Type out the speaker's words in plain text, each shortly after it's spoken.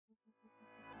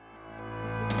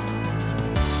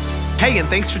Hey, and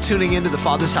thanks for tuning into the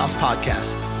Father's House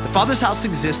podcast. The Father's House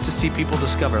exists to see people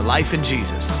discover life in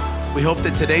Jesus. We hope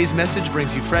that today's message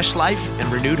brings you fresh life and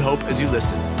renewed hope as you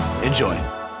listen. Enjoy.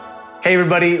 Hey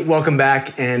everybody, welcome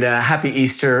back and happy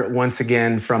Easter once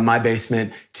again from my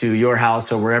basement to your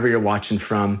house or wherever you're watching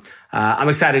from. I'm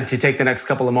excited to take the next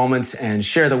couple of moments and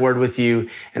share the word with you.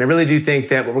 And I really do think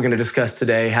that what we're going to discuss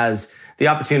today has the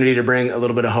opportunity to bring a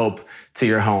little bit of hope to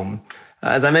your home.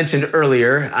 As I mentioned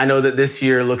earlier, I know that this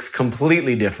year looks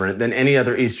completely different than any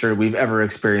other Easter we've ever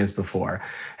experienced before.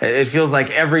 It feels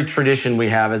like every tradition we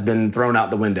have has been thrown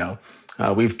out the window.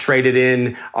 We've traded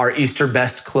in our Easter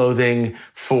best clothing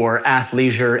for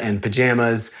athleisure and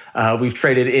pajamas. We've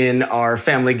traded in our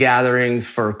family gatherings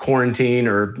for quarantine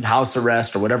or house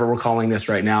arrest or whatever we're calling this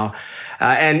right now.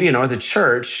 And, as a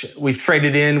church, we've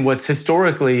traded in what's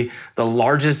historically the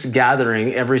largest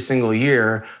gathering every single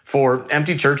year for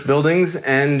empty church buildings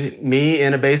and me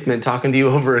in a basement talking to you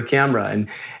over a camera. And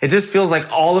it just feels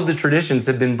like all of the traditions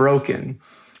have been broken.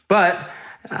 But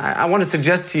I want to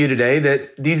suggest to you today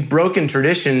that these broken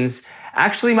traditions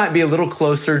actually might be a little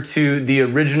closer to the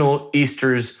original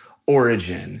Easter's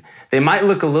origin. They might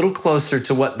look a little closer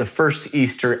to what the first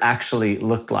Easter actually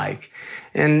looked like.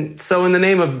 And so in the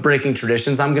name of breaking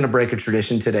traditions, I'm going to break a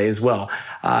tradition today as well.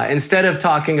 Instead of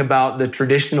talking about the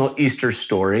traditional Easter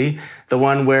story, the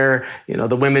one where,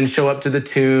 the women show up to the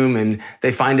tomb and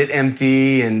they find it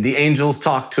empty and the angels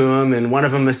talk to them and one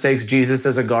of them mistakes Jesus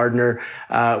as a gardener,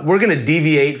 we're going to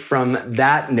deviate from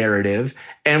that narrative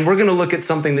and we're going to look at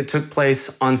something that took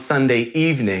place on Sunday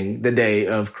evening, the day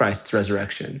of Christ's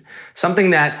resurrection.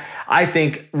 Something that I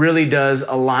think really does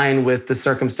align with the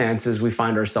circumstances we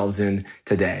find ourselves in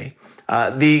today.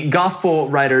 The gospel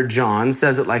writer John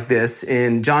says it like this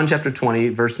in John chapter 20,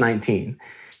 verse 19.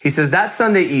 He says, that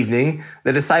Sunday evening,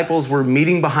 the disciples were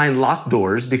meeting behind locked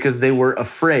doors because they were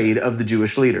afraid of the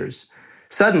Jewish leaders.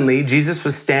 Suddenly, Jesus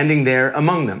was standing there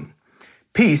among them.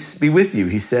 Peace be with you,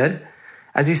 he said.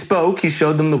 As he spoke, he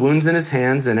showed them the wounds in his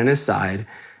hands and in his side,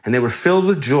 and they were filled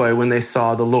with joy when they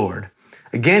saw the Lord.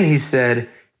 Again, he said,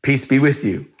 peace be with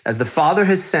you. As the Father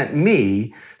has sent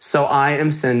me, so I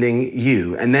am sending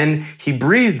you. And then he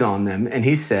breathed on them and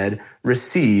he said,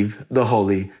 receive the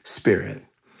Holy Spirit.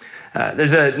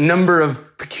 There's a number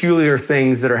of peculiar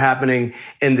things that are happening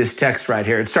in this text right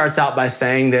here. It starts out by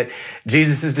saying that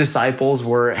Jesus' disciples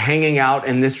were hanging out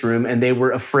in this room and they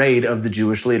were afraid of the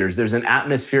Jewish leaders. There's an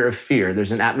atmosphere of fear.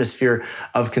 There's an atmosphere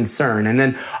of concern. And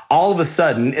then all of a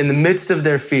sudden, in the midst of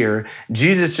their fear,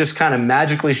 Jesus just kind of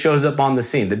magically shows up on the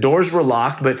scene. The doors were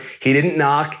locked, but he didn't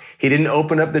knock. He didn't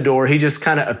open up the door. He just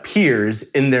kind of appears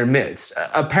in their midst.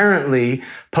 Apparently,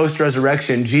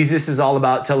 post-resurrection, Jesus is all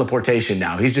about teleportation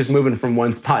now. He's just moving from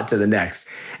one spot to the next.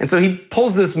 And so he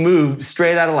pulls this move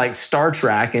straight out of like Star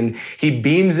Trek, and he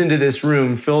beams into this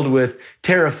room filled with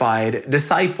terrified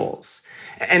disciples.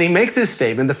 And he makes this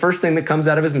statement. The first thing that comes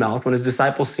out of his mouth when his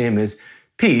disciples see him is,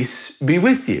 peace be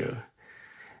with you.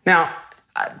 Now,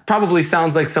 probably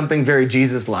sounds like something very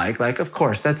Jesus-like. Like, of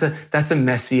course, that's a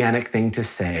messianic thing to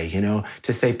say,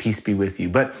 to say peace be with you.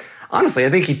 But honestly, I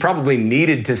think he probably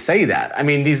needed to say that. I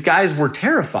mean, these guys were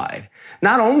terrified.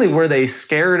 Not only were they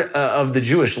scared of the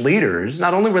Jewish leaders,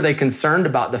 not only were they concerned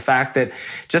about the fact that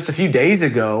just a few days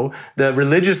ago, the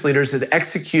religious leaders had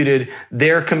executed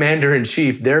their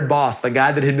commander-in-chief, their boss, the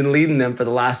guy that had been leading them for the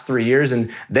last 3 years.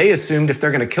 And they assumed if they're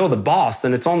going to kill the boss,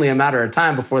 then it's only a matter of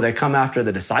time before they come after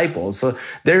the disciples. So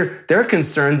they're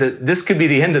concerned that this could be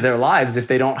the end of their lives if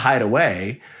they don't hide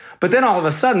away. But then all of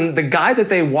a sudden, the guy that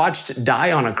they watched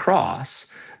die on a cross,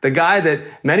 the guy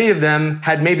that many of them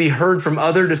had maybe heard from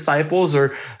other disciples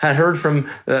or had heard from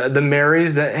the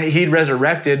Marys that he'd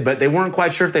resurrected, but they weren't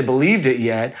quite sure if they believed it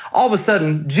yet. All of a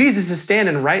sudden, Jesus is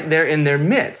standing right there in their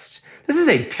midst. This is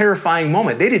a terrifying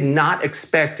moment. They did not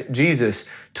expect Jesus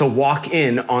to walk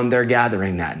in on their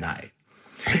gathering that night.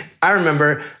 I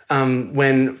remember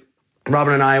when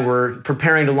Robin and I were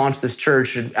preparing to launch this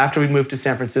church after we moved to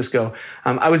San Francisco.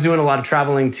 I was doing a lot of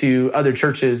traveling to other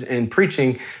churches and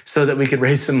preaching so that we could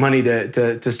raise some money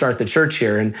to start the church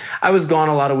here. And I was gone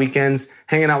a lot of weekends,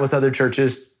 hanging out with other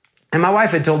churches. And my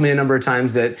wife had told me a number of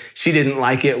times that she didn't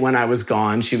like it when I was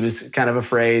gone. She was kind of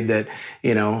afraid that,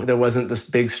 there wasn't this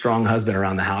big, strong husband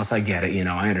around the house. I get it,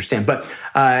 I understand. But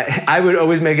I would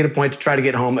always make it a point to try to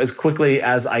get home as quickly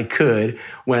as I could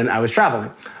when I was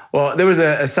traveling. Well, there was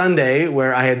a Sunday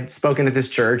where I had spoken at this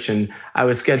church, and I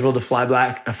was scheduled to fly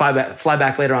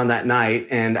back later on that night,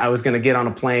 and I was going to get on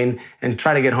a plane and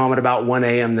try to get home at about 1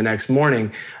 a.m. the next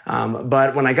morning.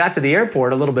 But when I got to the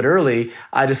airport a little bit early,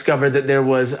 I discovered that there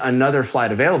was another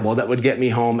flight available that would get me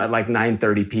home at like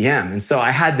 9:30 p.m. And so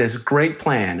I had this great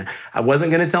plan. I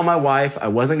wasn't going to tell my wife. I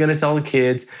wasn't going to tell the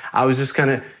kids. I was just going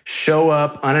to show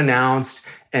up unannounced.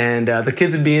 And the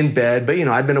kids would be in bed, but,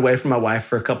 I'd been away from my wife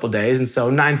for a couple of days. And so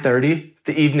 9:30,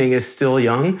 the evening is still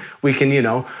young. We can,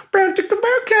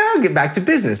 get back to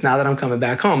business now that I'm coming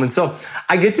back home. And so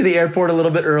I get to the airport a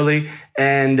little bit early,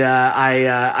 and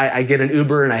I get an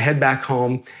Uber and I head back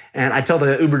home. And I tell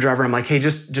the Uber driver, I'm like, hey,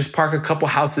 just park a couple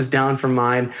houses down from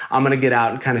mine. I'm going to get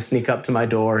out and kind of sneak up to my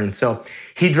door. And so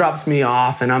he drops me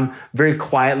off, and I'm very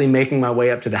quietly making my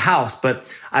way up to the house. But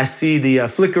I see the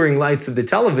flickering lights of the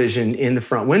television in the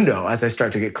front window as I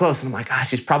start to get close. And I'm like, gosh,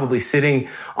 she's probably sitting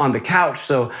on the couch.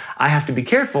 So I have to be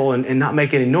careful and not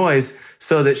make any noise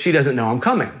so that she doesn't know I'm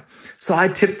coming. So I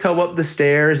tiptoe up the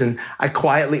stairs and I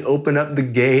quietly open up the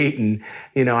gate. And,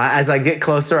 as I get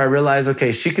closer, I realize,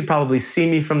 okay, she could probably see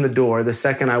me from the door the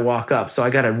second I walk up. So I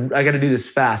gotta do this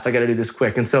fast. I gotta do this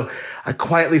quick. And so I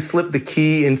quietly slip the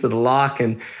key into the lock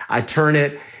and I turn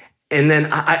it. And then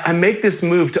I make this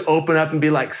move to open up and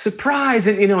be like, surprise.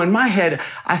 And, in my head,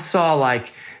 I saw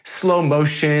like slow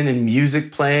motion and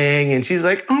music playing. And she's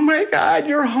like, oh my God,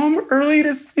 you're home early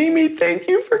to see me. Thank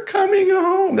you for coming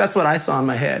home. That's what I saw in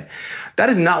my head. That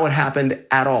is not what happened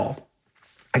at all.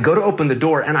 I go to open the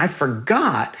door and I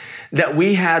forgot that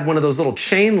we had one of those little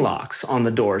chain locks on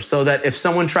the door so that if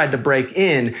someone tried to break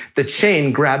in, the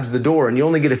chain grabs the door and you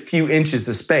only get a few inches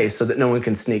of space so that no one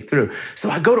can sneak through. So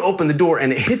I go to open the door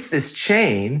and it hits this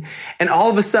chain, and all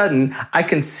of a sudden I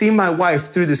can see my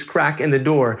wife through this crack in the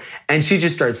door, and she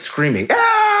just starts screaming,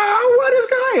 what is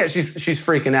going on? She's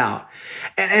freaking out.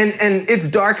 And it's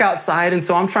dark outside, and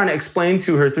so I'm trying to explain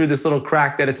to her through this little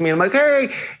crack that it's me. I'm like,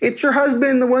 hey, it's your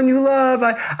husband, the one you love.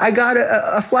 I got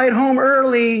a flight home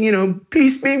early,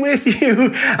 peace be with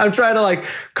you. I'm trying to like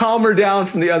calm her down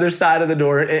from the other side of the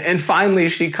door. And finally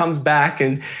she comes back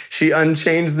and she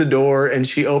unchains the door and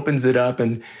she opens it up.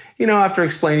 And, after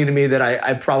explaining to me that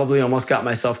I probably almost got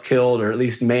myself killed or at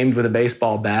least maimed with a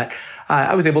baseball bat,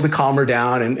 I was able to calm her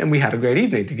down and we had a great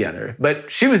evening together. But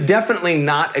she was definitely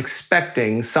not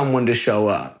expecting someone to show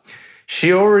up.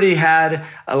 She already had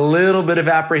a little bit of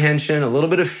apprehension, a little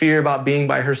bit of fear about being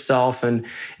by herself, and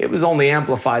it was only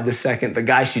amplified the second the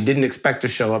guy she didn't expect to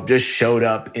show up just showed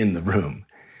up in the room.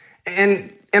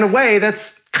 And in a way,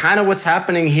 that's kind of what's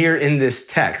happening here in this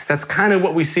text. That's kind of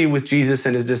what we see with Jesus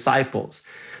and his disciples.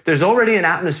 There's already an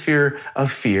atmosphere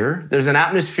of fear. There's an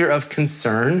atmosphere of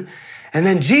concern. And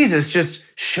then Jesus just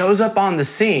shows up on the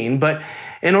scene. But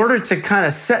in order to kind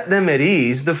of set them at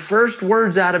ease, the first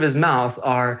words out of his mouth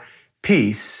are,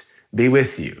 peace be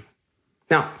with you.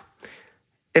 Now,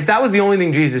 if that was the only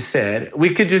thing Jesus said, we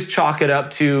could just chalk it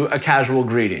up to a casual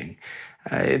greeting.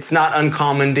 It's not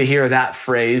uncommon to hear that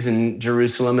phrase in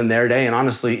Jerusalem in their day, and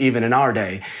honestly, even in our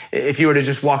day. If you were to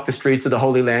just walk the streets of the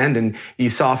Holy Land and you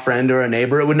saw a friend or a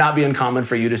neighbor, it would not be uncommon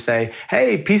for you to say,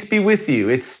 hey, peace be with you.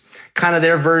 It's kind of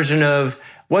their version of,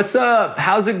 what's up?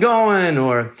 How's it going?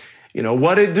 Or,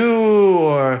 what it do?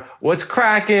 Or what's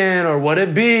cracking? Or what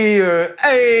it be? Or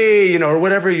hey, or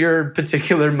whatever your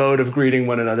particular mode of greeting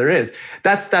one another is.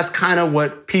 That's kind of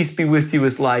what peace be with you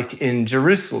is like in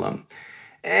Jerusalem.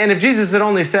 And if Jesus had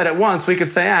only said it once, we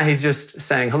could say, he's just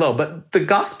saying hello. But the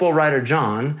gospel writer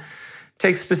John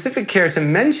takes specific care to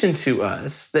mention to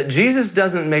us that Jesus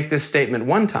doesn't make this statement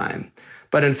one time,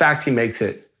 but in fact, he makes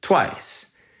it twice.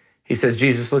 He says,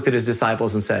 Jesus looked at his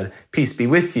disciples and said, peace be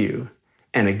with you.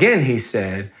 And again, he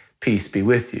said, peace be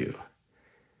with you.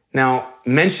 Now,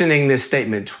 mentioning this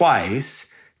statement twice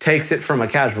takes it from a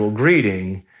casual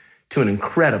greeting to an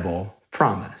incredible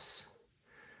promise.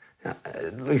 Now,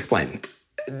 let me explain.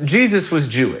 Jesus was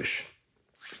Jewish.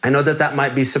 I know that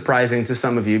might be surprising to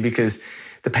some of you because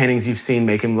the paintings you've seen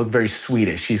make him look very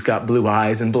Swedish. He's got blue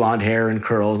eyes and blonde hair and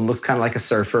curls and looks kind of like a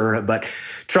surfer. But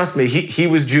trust me, he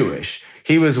was Jewish.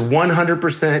 He was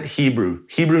 100%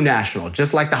 Hebrew national,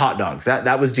 just like the hot dogs.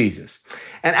 That was Jesus.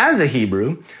 And as a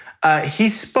Hebrew, he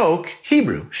spoke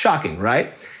Hebrew. Shocking,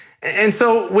 right? And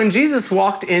so when Jesus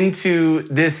walked into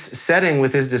this setting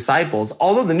with his disciples,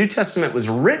 although the New Testament was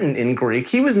written in Greek,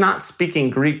 he was not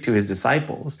speaking Greek to his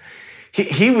disciples.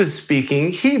 He was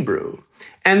speaking Hebrew.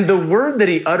 And the word that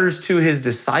he utters to his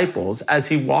disciples as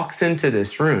he walks into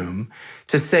this room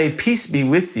to say, peace be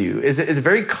with you, is a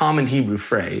very common Hebrew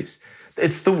phrase.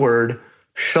 It's the word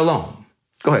shalom.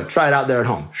 Go ahead, try it out there at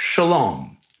home.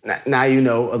 Shalom. Now you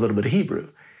know a little bit of Hebrew.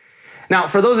 Now,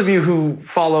 for those of you who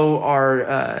follow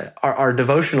our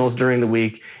devotionals during the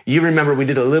week, you remember we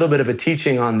did a little bit of a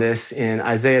teaching on this in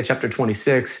Isaiah chapter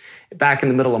 26, back in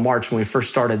the middle of March when we first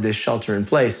started this shelter in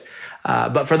place.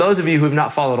 But for those of you who have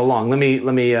not followed along, let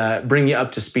me bring you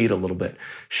up to speed a little bit.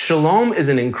 Shalom is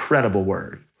an incredible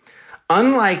word.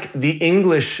 Unlike the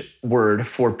English word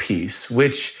for peace,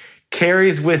 which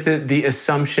carries with it the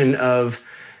assumption of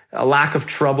a lack of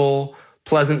trouble,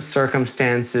 pleasant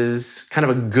circumstances, kind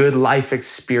of a good life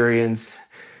experience,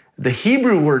 the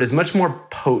Hebrew word is much more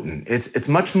potent. It's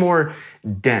much more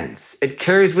dense. It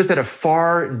carries with it a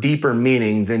far deeper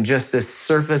meaning than just this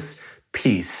surface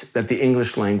peace that the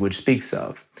English language speaks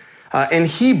of. In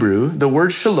Hebrew, the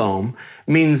word shalom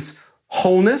means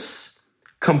wholeness,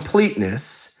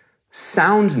 completeness,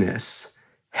 soundness,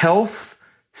 health,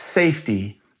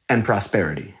 safety, and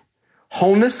prosperity.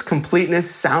 Wholeness,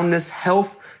 completeness, soundness,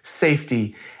 health,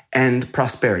 safety, and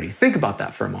prosperity. Think about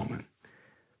that for a moment.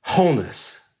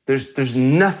 Wholeness, there's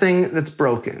nothing that's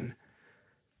broken.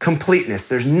 Completeness,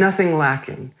 there's nothing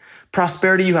lacking.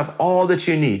 Prosperity, you have all that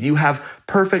you need. You have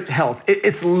perfect health.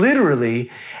 It's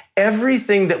literally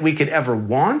everything that we could ever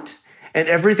want and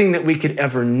everything that we could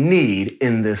ever need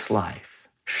in this life.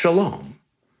 Shalom.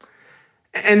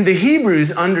 And the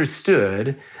Hebrews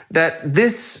understood that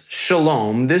this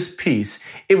shalom, this peace,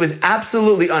 it was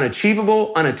absolutely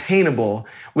unachievable, unattainable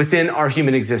within our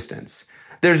human existence.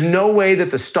 There's no way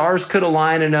that the stars could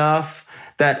align enough,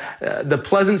 that the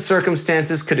pleasant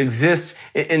circumstances could exist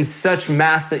in such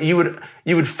mass that you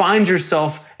would find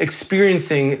yourself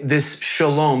experiencing this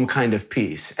shalom kind of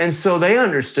peace. And so they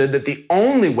understood that the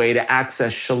only way to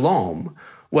access shalom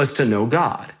was to know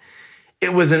God.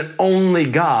 It was an only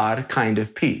God kind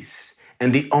of peace.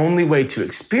 And the only way to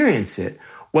experience it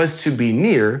was to be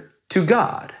near to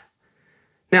God.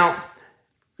 Now,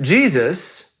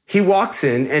 Jesus, he walks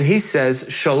in and he says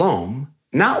shalom,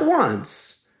 not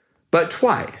once, but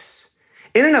twice.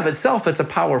 In and of itself, it's a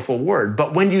powerful word.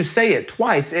 But when you say it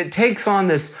twice, it takes on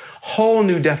this whole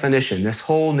new definition, this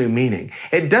whole new meaning.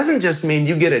 It doesn't just mean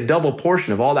you get a double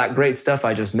portion of all that great stuff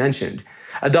I just mentioned.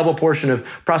 A double portion of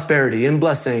prosperity and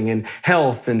blessing and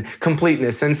health and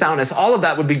completeness and soundness. All of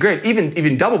that would be great.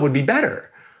 Even double would be better.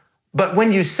 But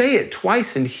when you say it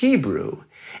twice in Hebrew,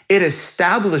 it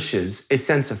establishes a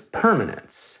sense of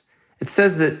permanence. It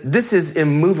says that this is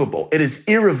immovable. It is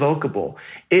irrevocable.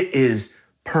 It is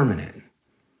permanent.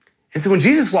 And so when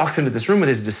Jesus walks into this room with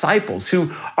his disciples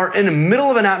who are in the middle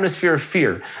of an atmosphere of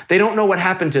fear, they don't know what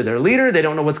happened to their leader. They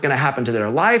don't know what's going to happen to their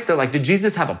life. They're like, did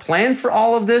Jesus have a plan for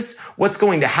all of this? What's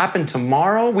going to happen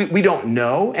tomorrow? We don't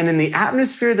know. And in the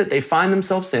atmosphere that they find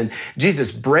themselves in,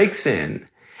 Jesus breaks in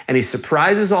and he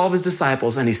surprises all of his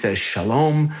disciples and he says,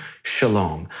 shalom,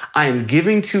 shalom. I am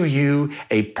giving to you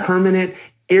a permanent,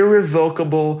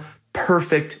 irrevocable,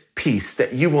 perfect peace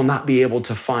that you will not be able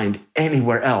to find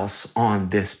anywhere else on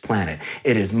this planet.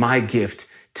 It is my gift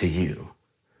to you.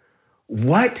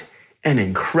 What an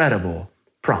incredible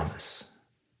promise.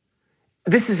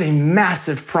 This is a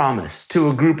massive promise to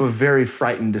a group of very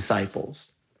frightened disciples.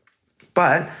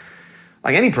 But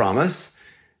like any promise,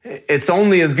 it's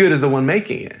only as good as the one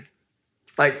making it.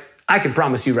 Like I can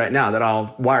promise you right now that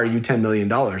I'll wire you $10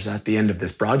 million at the end of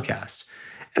this broadcast.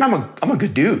 And I'm a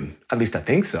good dude. At least I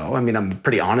think so. I mean, I'm a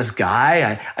pretty honest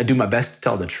guy. I do my best to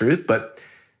tell the truth. But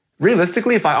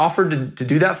realistically, if I offered to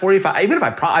do that for you,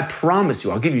 I promise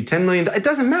you, I'll give you $10 million. It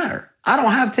doesn't matter. I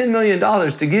don't have $10 million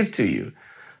to give to you.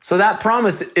 So that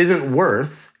promise isn't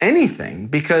worth anything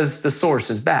because the source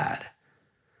is bad.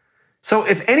 So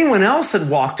if anyone else had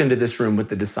walked into this room with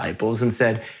the disciples and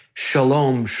said,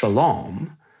 shalom,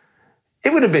 shalom,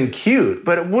 it would have been cute,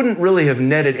 but it wouldn't really have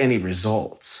netted any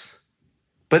results.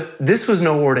 But this was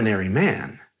no ordinary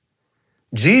man.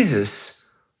 Jesus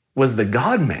was the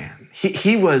God-man.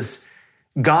 He was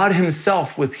God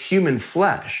himself with human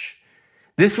flesh.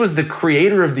 This was the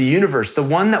creator of the universe, the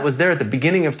one that was there at the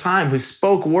beginning of time, who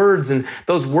spoke words, and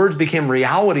those words became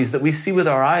realities that we see with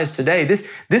our eyes today.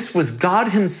 This was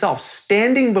God himself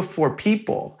standing before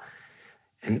people.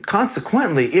 And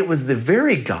consequently, it was the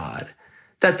very God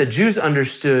that the Jews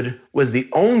understood was the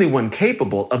only one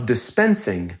capable of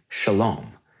dispensing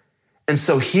shalom. And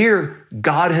so here,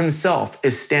 God himself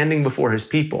is standing before his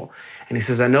people. And he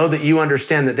says, I know that you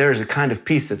understand that there is a kind of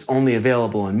peace that's only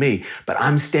available in me, but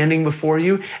I'm standing before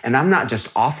you and I'm not just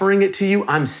offering it to you.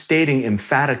 I'm stating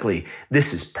emphatically,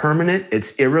 this is permanent.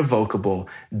 It's irrevocable.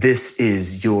 This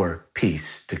is your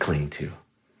peace to cling to.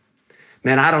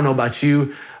 Man, I don't know about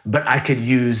you, but I could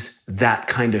use that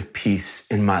kind of peace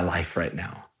in my life right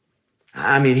now.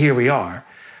 I mean, here we are,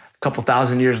 a couple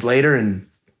thousand years later, and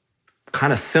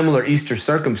kind of similar Easter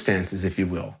circumstances, if you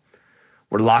will.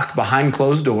 We're locked behind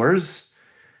closed doors.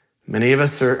 Many of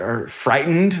us are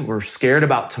frightened. We're scared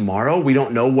about tomorrow. We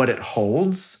don't know what it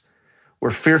holds.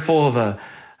 We're fearful of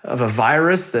a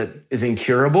virus that is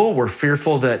incurable. We're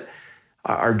fearful that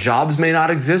our jobs may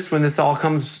not exist when this all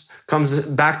comes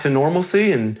back to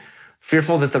normalcy, and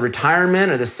fearful that the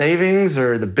retirement or the savings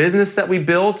or the business that we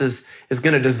built is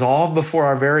going to dissolve before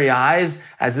our very eyes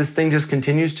as this thing just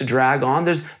continues to drag on.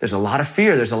 There's a lot of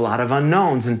fear. There's a lot of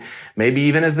unknowns. And maybe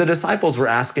even as the disciples were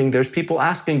asking, there's people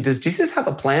asking, does Jesus have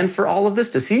a plan for all of this?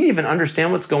 Does he even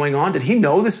understand what's going on? Did he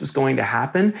know this was going to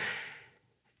happen?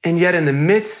 And yet in the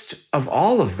midst of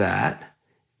all of that,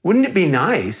 wouldn't it be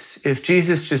nice if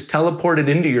Jesus just teleported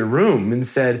into your room and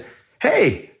said,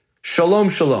 hey, shalom,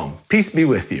 shalom, peace be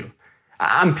with you.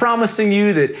 I'm promising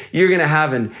you that you're going to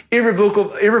have an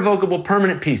irrevocable,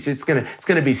 permanent peace. It's going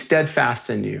to be steadfast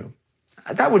in you.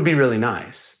 That would be really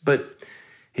nice. But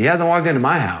he hasn't walked into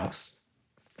my house,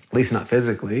 at least not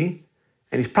physically,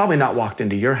 and he's probably not walked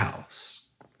into your house.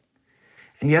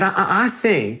 And yet I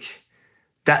think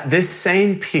that this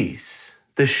same peace,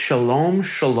 this shalom,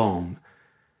 shalom,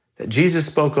 that Jesus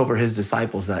spoke over his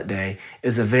disciples that day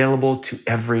is available to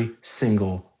every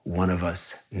single one of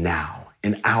us now,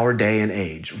 in our day and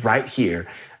age, right here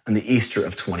on the Easter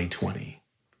of 2020.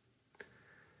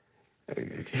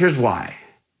 Here's why.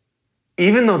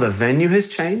 Even though the venue has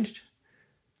changed,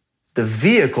 the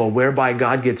vehicle whereby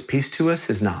God gets peace to us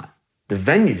has not. The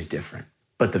venue's different,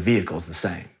 but the vehicle's the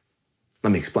same.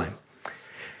 Let me explain. A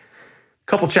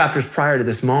couple chapters prior to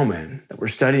this moment that we're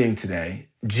studying today,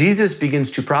 Jesus begins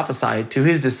to prophesy to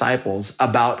his disciples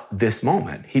about this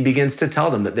moment. He begins to tell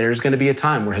them that there's going to be a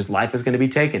time where his life is going to be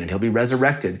taken and he'll be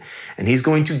resurrected, and he's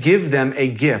going to give them a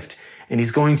gift, and he's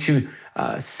going to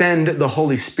send the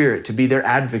Holy Spirit to be their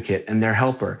advocate and their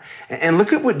helper. And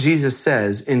look at what Jesus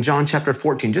says in John chapter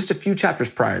 14, just a few chapters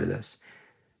prior to this.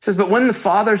 It says, but when the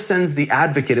Father sends the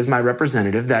advocate as my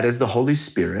representative, that is the Holy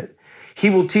Spirit, he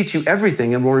will teach you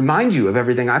everything and will remind you of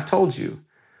everything I've told you.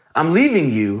 I'm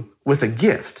leaving you with a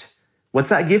gift. What's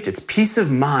that gift? It's peace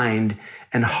of mind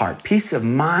and heart. Peace of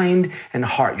mind and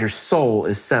heart. Your soul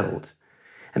is settled.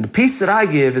 And the peace that I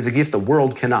give is a gift the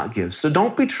world cannot give. So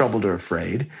don't be troubled or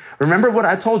afraid. Remember what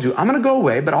I told you. I'm going to go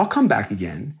away, but I'll come back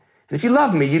again. And if you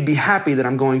love me, you'd be happy that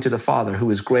I'm going to the Father who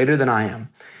is greater than I am.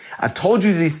 I've told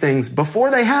you these things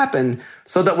before they happen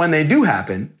so that when they do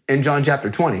happen, in John chapter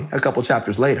 20, a couple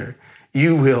chapters later,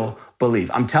 you will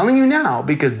believe. I'm telling you now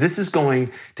because this is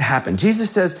going to happen. Jesus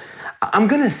says, I'm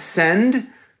going to send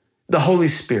the Holy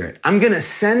Spirit. I'm going to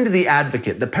send the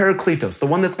advocate, the Parakletos, the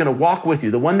one that's going to walk with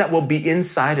you, the one that will be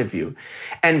inside of you.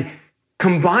 And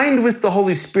combined with the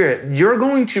Holy Spirit, you're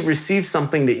going to receive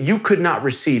something that you could not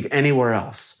receive anywhere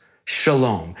else.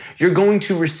 Shalom. You're going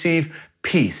to receive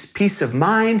peace of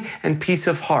mind and peace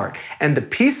of heart. And the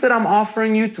peace that I'm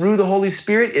offering you through the Holy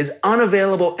Spirit is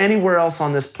unavailable anywhere else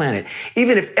on this planet.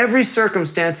 Even if every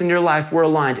circumstance in your life were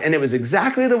aligned and it was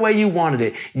exactly the way you wanted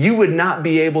it, you would not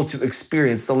be able to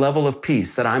experience the level of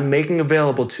peace that I'm making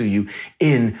available to you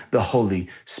in the Holy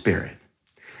Spirit.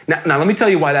 Now let me tell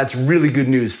you why that's really good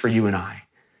news for you and I.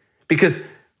 Because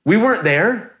we weren't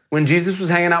there when Jesus was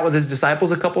hanging out with his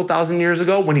disciples a couple thousand years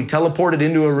ago, when he teleported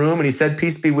into a room and he said,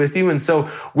 peace be with you. And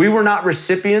so we were not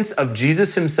recipients of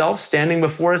Jesus himself standing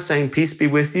before us saying, peace be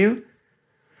with you.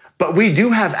 But we do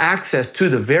have access to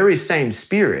the very same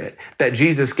Spirit that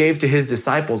Jesus gave to his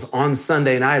disciples on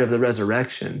Sunday night of the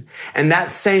resurrection. And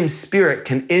that same Spirit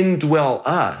can indwell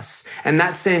us. And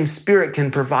that same Spirit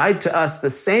can provide to us the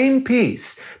same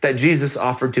peace that Jesus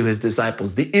offered to his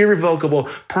disciples, the irrevocable,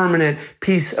 permanent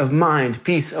peace of mind,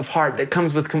 peace of heart that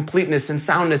comes with completeness and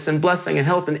soundness and blessing and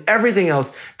health and everything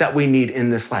else that we need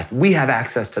in this life. We have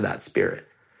access to that Spirit.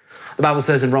 The Bible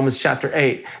says in Romans chapter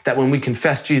 8 that when we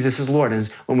confess Jesus as Lord and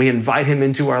when we invite him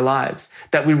into our lives,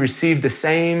 that we receive the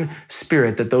same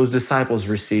Spirit that those disciples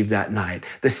received that night,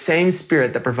 the same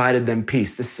Spirit that provided them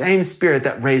peace, the same Spirit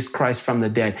that raised Christ from the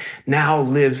dead now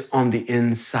lives on the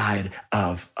inside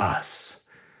of us.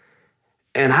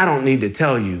 And I don't need to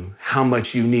tell you how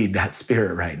much you need that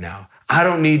Spirit right now. I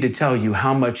don't need to tell you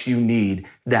how much you need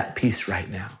that peace right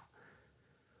now.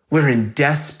 We're in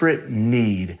desperate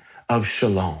need of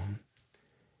shalom.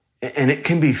 And it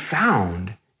can be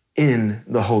found in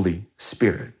the Holy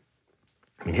Spirit.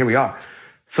 I mean, here we are,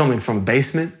 filming from a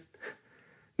basement.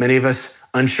 Many of us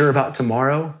unsure about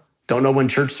tomorrow, don't know when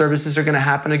church services are going to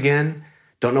happen again,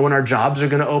 don't know when our jobs are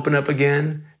going to open up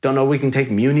again, don't know we can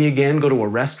take Muni again, go to a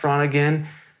restaurant again.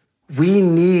 We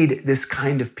need this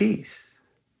kind of peace.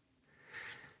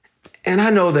 And I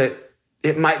know that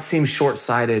it might seem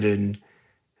short-sighted and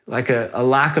like a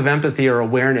lack of empathy or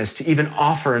awareness to even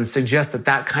offer and suggest that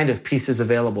that kind of peace is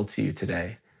available to you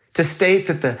today. To state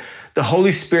that the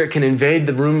Holy Spirit can invade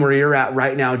the room where you're at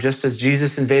right now, just as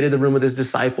Jesus invaded the room with his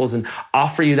disciples and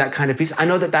offer you that kind of peace. I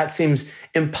know that that seems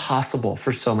impossible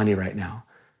for so many right now.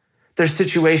 There's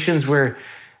situations where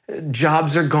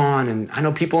jobs are gone, and I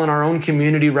know people in our own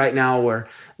community right now where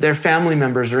their family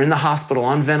members are in the hospital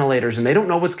on ventilators and they don't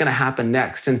know what's going to happen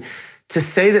next. And to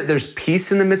say that there's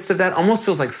peace in the midst of that almost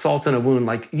feels like salt in a wound,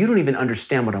 like you don't even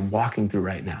understand what I'm walking through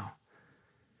right now.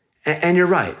 And you're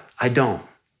right, I don't.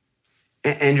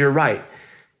 And you're right,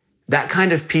 that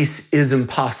kind of peace is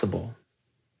impossible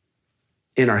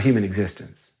in our human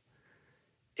existence,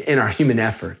 in our human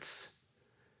efforts,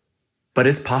 but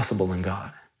it's possible in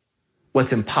God.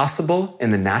 What's impossible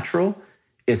in the natural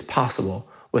is possible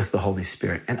with the Holy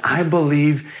Spirit. And I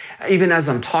believe, even as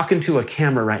I'm talking to a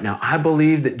camera right now, I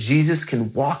believe that Jesus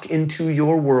can walk into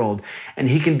your world and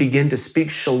he can begin to speak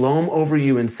shalom over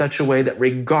you in such a way that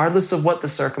regardless of what the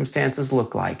circumstances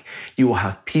look like, you will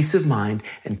have peace of mind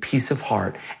and peace of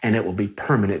heart, and it will be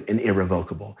permanent and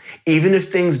irrevocable. Even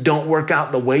if things don't work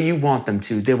out the way you want them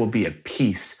to, there will be a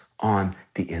peace on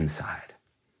the inside.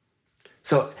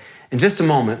 So in just a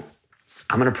moment,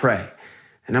 I'm going to pray,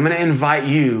 and I'm going to invite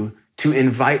you to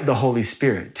invite the Holy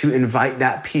Spirit, to invite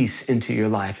that peace into your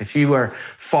life. If you are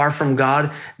far from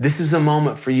God, this is a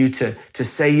moment for you to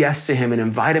say yes to him and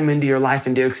invite him into your life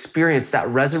and to experience that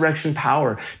resurrection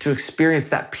power, to experience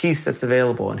that peace that's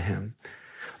available in him.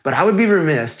 But I would be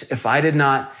remiss if I did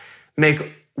not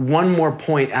make one more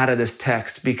point out of this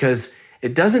text, because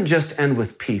it doesn't just end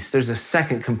with peace. There's a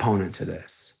second component to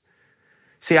this.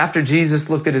 See, after Jesus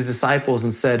looked at his disciples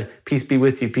and said, "Peace be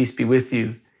with you, peace be with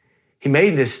you," he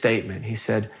made this statement. He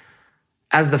said,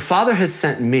 "As the Father has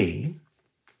sent me,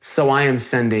 so I am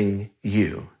sending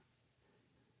you."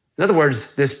 In other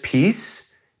words, this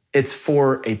peace, it's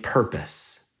for a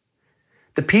purpose.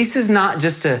 The peace is not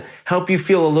just to help you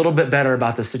feel a little bit better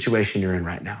about the situation you're in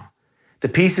right now. The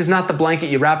peace is not the blanket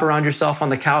you wrap around yourself on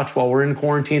the couch while we're in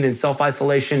quarantine and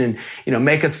self-isolation and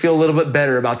make us feel a little bit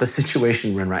better about the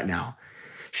situation we're in right now.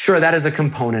 Sure, that is a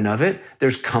component of it.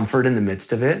 There's comfort in the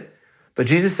midst of it. But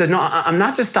Jesus said, no, I'm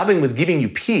not just stopping with giving you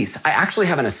peace. I actually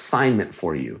have an assignment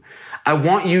for you. I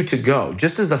want you to go.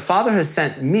 Just as the Father has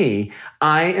sent me,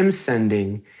 I am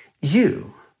sending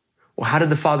you. Well, how did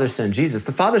the Father send Jesus?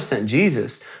 The Father sent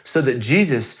Jesus so that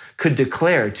Jesus could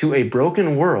declare to a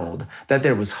broken world that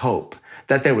there was hope,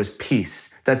 that there was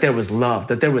peace, that there was love,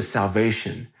 that there was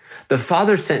salvation. The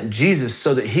Father sent Jesus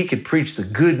so that he could preach the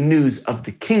good news of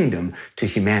the kingdom to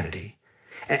humanity.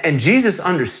 And Jesus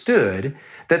understood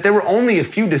that there were only a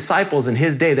few disciples in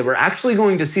his day that were actually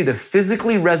going to see the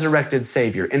physically resurrected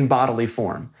Savior in bodily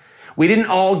form. We didn't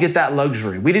all get that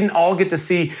luxury. We didn't all get to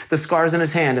see the scars in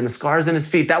his hand and the scars in his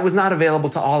feet. That was not available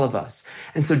to all of us.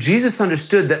 And so Jesus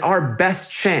understood that our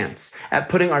best chance at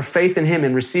putting our faith in him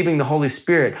and receiving the Holy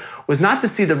Spirit was not to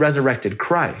see the resurrected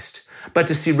Christ, but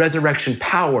to see resurrection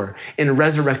power in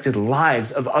resurrected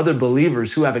lives of other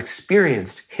believers who have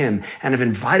experienced him and have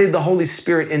invited the Holy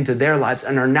Spirit into their lives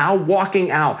and are now walking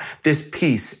out this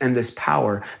peace and this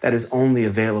power that is only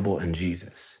available in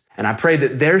Jesus. And I pray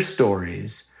that their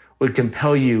stories would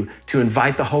compel you to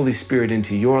invite the Holy Spirit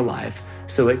into your life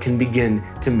so it can begin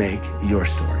to make your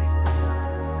story.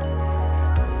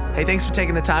 Hey, thanks for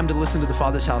taking the time to listen to the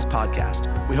Father's House podcast.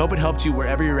 We hope it helped you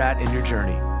wherever you're at in your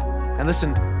journey. And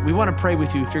listen, we want to pray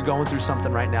with you if you're going through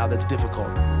something right now that's difficult.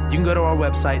 You can go to our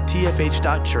website,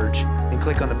 tfh.church, and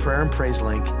click on the prayer and praise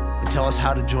link and tell us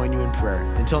how to join you in prayer.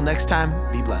 Until next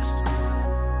time, be blessed.